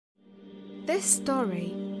This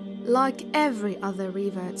story, like every other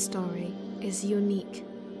revert story, is unique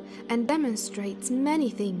and demonstrates many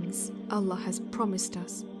things Allah has promised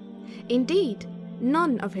us. Indeed,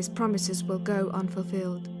 none of His promises will go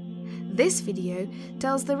unfulfilled. This video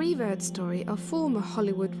tells the revert story of former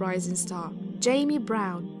Hollywood rising star Jamie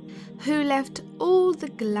Brown, who left all the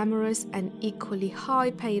glamorous and equally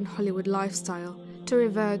high-paying Hollywood lifestyle to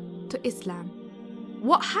revert to Islam.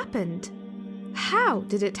 What happened? How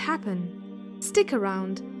did it happen? Stick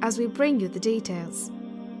around as we bring you the details.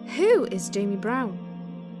 Who is Jamie Brown?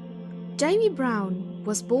 Jamie Brown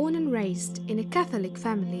was born and raised in a Catholic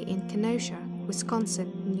family in Kenosha,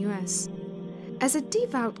 Wisconsin, in the US. As a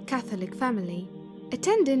devout Catholic family,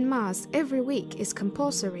 attending Mass every week is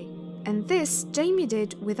compulsory, and this Jamie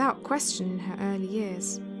did without question in her early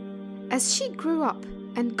years. As she grew up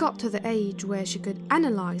and got to the age where she could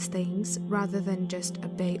analyze things rather than just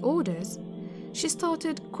obey orders, she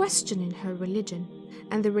started questioning her religion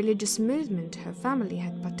and the religious movement her family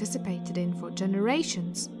had participated in for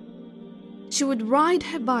generations. She would ride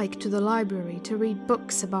her bike to the library to read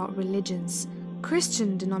books about religions,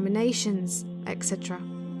 Christian denominations, etc.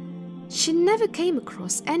 She never came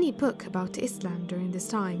across any book about Islam during this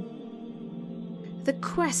time. The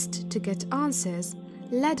quest to get answers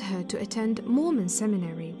led her to attend Mormon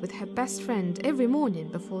seminary with her best friend every morning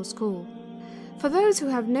before school. For those who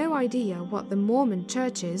have no idea what the Mormon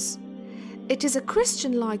Church is, it is a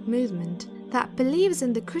Christian-like movement that believes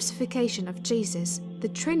in the crucifixion of Jesus, the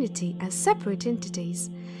Trinity as separate entities,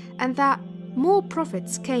 and that more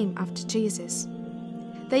prophets came after Jesus.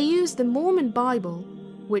 They use the Mormon Bible,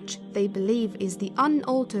 which they believe is the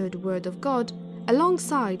unaltered Word of God,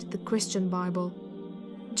 alongside the Christian Bible.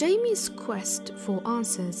 Jamie's quest for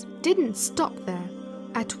answers didn't stop there.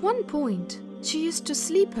 At one point, she used to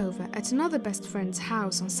sleep over at another best friend's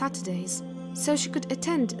house on Saturdays, so she could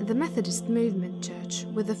attend the Methodist Movement Church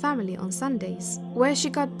with the family on Sundays, where she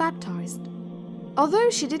got baptized. Although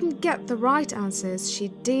she didn't get the right answers she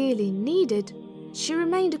dearly needed, she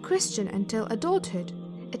remained a Christian until adulthood,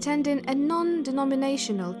 attending a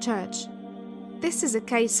non-denominational church. This is a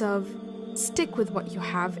case of stick with what you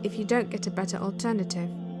have if you don't get a better alternative.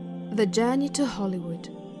 The journey to Hollywood.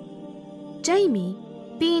 Jamie,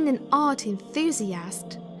 being an art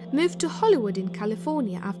enthusiast, moved to Hollywood in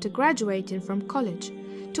California after graduating from college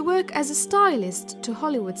to work as a stylist to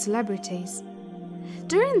Hollywood celebrities.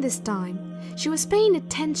 During this time, she was paying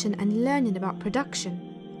attention and learning about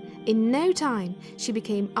production. In no time, she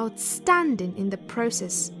became outstanding in the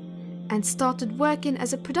process and started working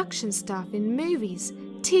as a production staff in movies,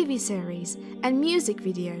 TV series, and music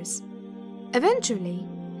videos. Eventually,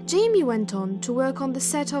 Jamie went on to work on the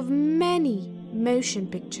set of many motion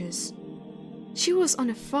pictures. She was on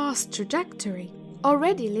a fast trajectory,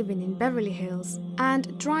 already living in Beverly Hills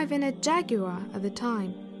and driving a Jaguar at the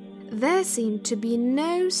time. There seemed to be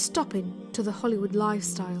no stopping to the Hollywood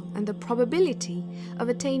lifestyle and the probability of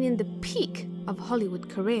attaining the peak of Hollywood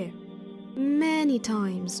career. Many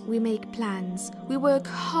times we make plans, we work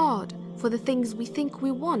hard for the things we think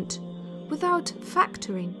we want, without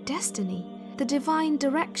factoring destiny, the divine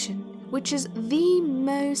direction, which is the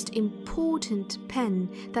most important pen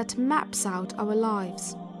that maps out our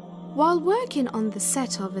lives. While working on the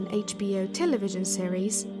set of an HBO television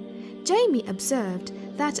series, Jamie observed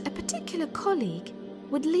that a particular colleague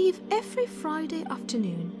would leave every Friday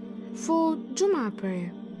afternoon for Jummah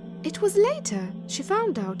prayer. It was later she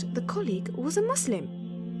found out the colleague was a Muslim.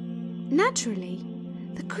 Naturally,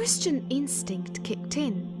 the Christian instinct kicked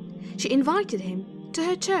in. She invited him to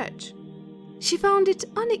her church. She found it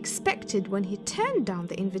unexpected when he turned down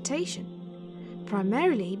the invitation,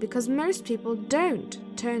 primarily because most people don't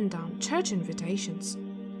turn down church invitations.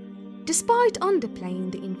 Despite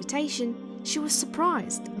underplaying the invitation, she was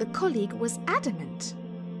surprised the colleague was adamant.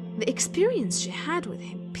 The experience she had with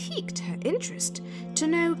him piqued her interest to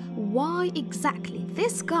know why exactly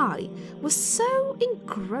this guy was so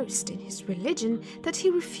engrossed in his religion that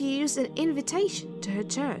he refused an invitation to her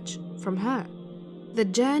church from her. The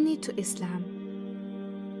journey to Islam.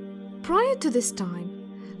 Prior to this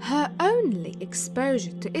time, her only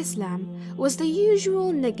exposure to Islam was the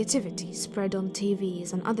usual negativity spread on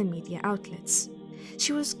TVs and other media outlets.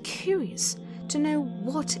 She was curious to know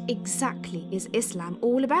what exactly is Islam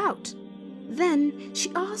all about. Then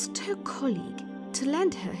she asked her colleague to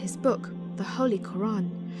lend her his book, the Holy Quran,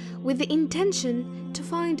 with the intention to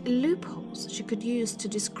find loopholes she could use to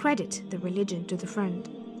discredit the religion to the friend.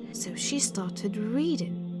 So she started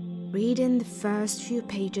reading. Reading the first few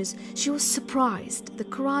pages, she was surprised the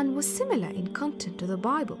Quran was similar in content to the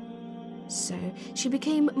Bible. So she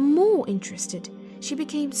became more interested, She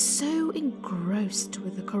became so engrossed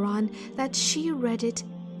with the Quran that she read it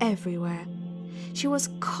everywhere. She was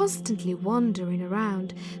constantly wandering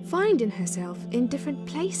around, finding herself in different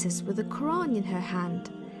places with the Quran in her hand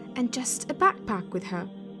and just a backpack with her.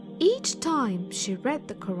 Each time she read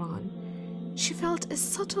the Quran, she felt a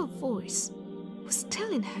subtle voice was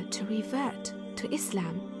telling her to revert to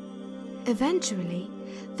Islam. Eventually,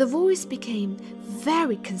 the voice became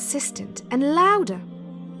very consistent and louder.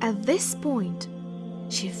 At this point,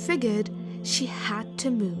 she figured she had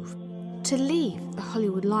to move, to leave the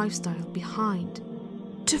Hollywood lifestyle behind,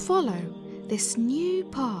 to follow this new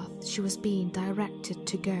path she was being directed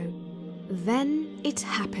to go. Then it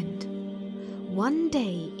happened. One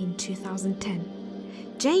day in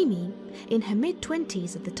 2010, Jamie, in her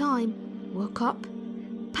mid-20s at the time, woke up,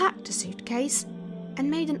 packed a suitcase, and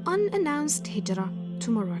made an unannounced hijrah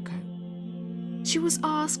to Morocco. She was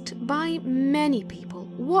asked by many people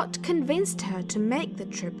what convinced her to make the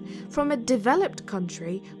trip from a developed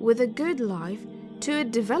country with a good life to a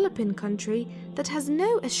developing country that has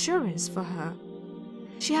no assurance for her.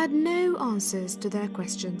 She had no answers to their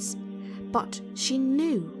questions, but she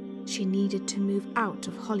knew she needed to move out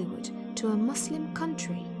of Hollywood to a Muslim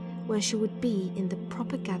country where she would be in the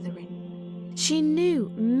proper gathering. She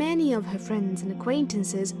knew many of her friends and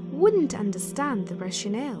acquaintances wouldn't understand the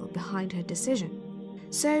rationale behind her decision.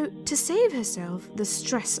 So, to save herself the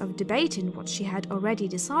stress of debating what she had already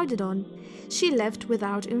decided on, she left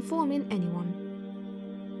without informing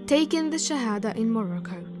anyone. Taking the Shahada in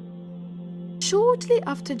Morocco. Shortly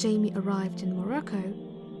after Jamie arrived in Morocco,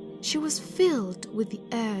 she was filled with the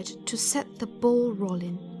urge to set the ball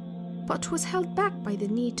rolling, but was held back by the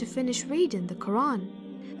need to finish reading the Quran.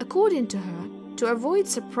 According to her, to avoid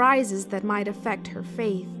surprises that might affect her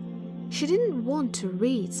faith, she didn't want to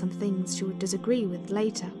read some things she would disagree with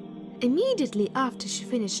later. Immediately after she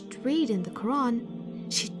finished reading the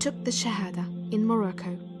Quran, she took the Shahada in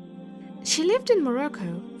Morocco. She lived in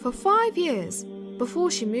Morocco for 5 years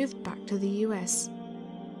before she moved back to the US.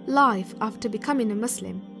 Life after becoming a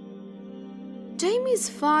Muslim. Jamie's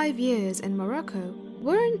 5 years in Morocco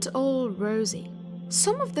weren't all rosy.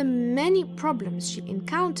 Some of the many problems she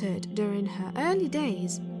encountered during her early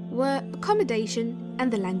days were accommodation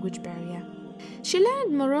and the language barrier. She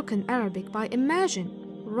learned Moroccan Arabic by immersion,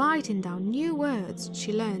 writing down new words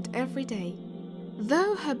she learned every day.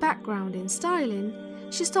 Though her background in styling,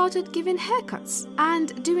 she started giving haircuts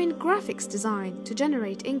and doing graphics design to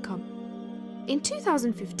generate income. In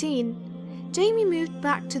 2015, Jamie moved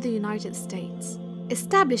back to the United States,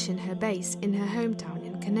 establishing her base in her hometown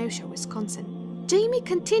in Kenosha, Wisconsin. Jamie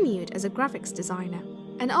continued as a graphics designer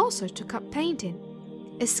and also took up painting,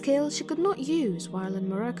 a skill she could not use while in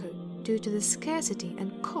Morocco due to the scarcity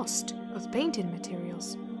and cost of painting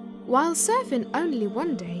materials. While surfing only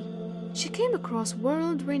one day, she came across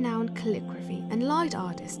world-renowned calligraphy and light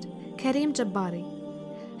artist Karim Jabbari,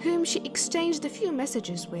 whom she exchanged a few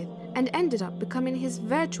messages with and ended up becoming his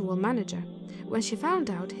virtual manager when she found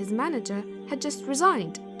out his manager had just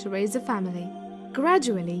resigned to raise a family.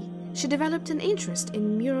 Gradually, she developed an interest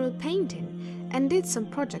in mural painting and did some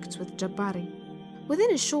projects with Jabbari.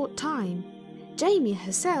 Within a short time, Jamie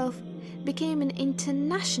herself became an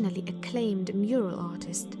internationally acclaimed mural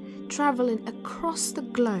artist, traveling across the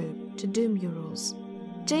globe to do murals.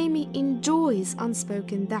 Jamie enjoys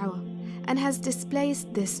unspoken da'wah and has displayed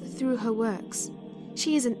this through her works.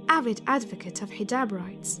 She is an avid advocate of hijab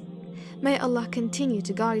rights. May Allah continue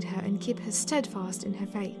to guide her and keep her steadfast in her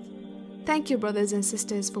faith. Thank you, brothers and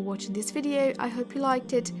sisters, for watching this video. I hope you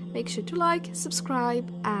liked it. Make sure to like,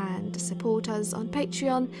 subscribe and support us on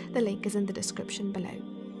Patreon. The link is in the description below.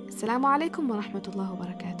 Assalamu alaikum wa rahmatullahi wa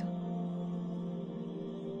barakatuh.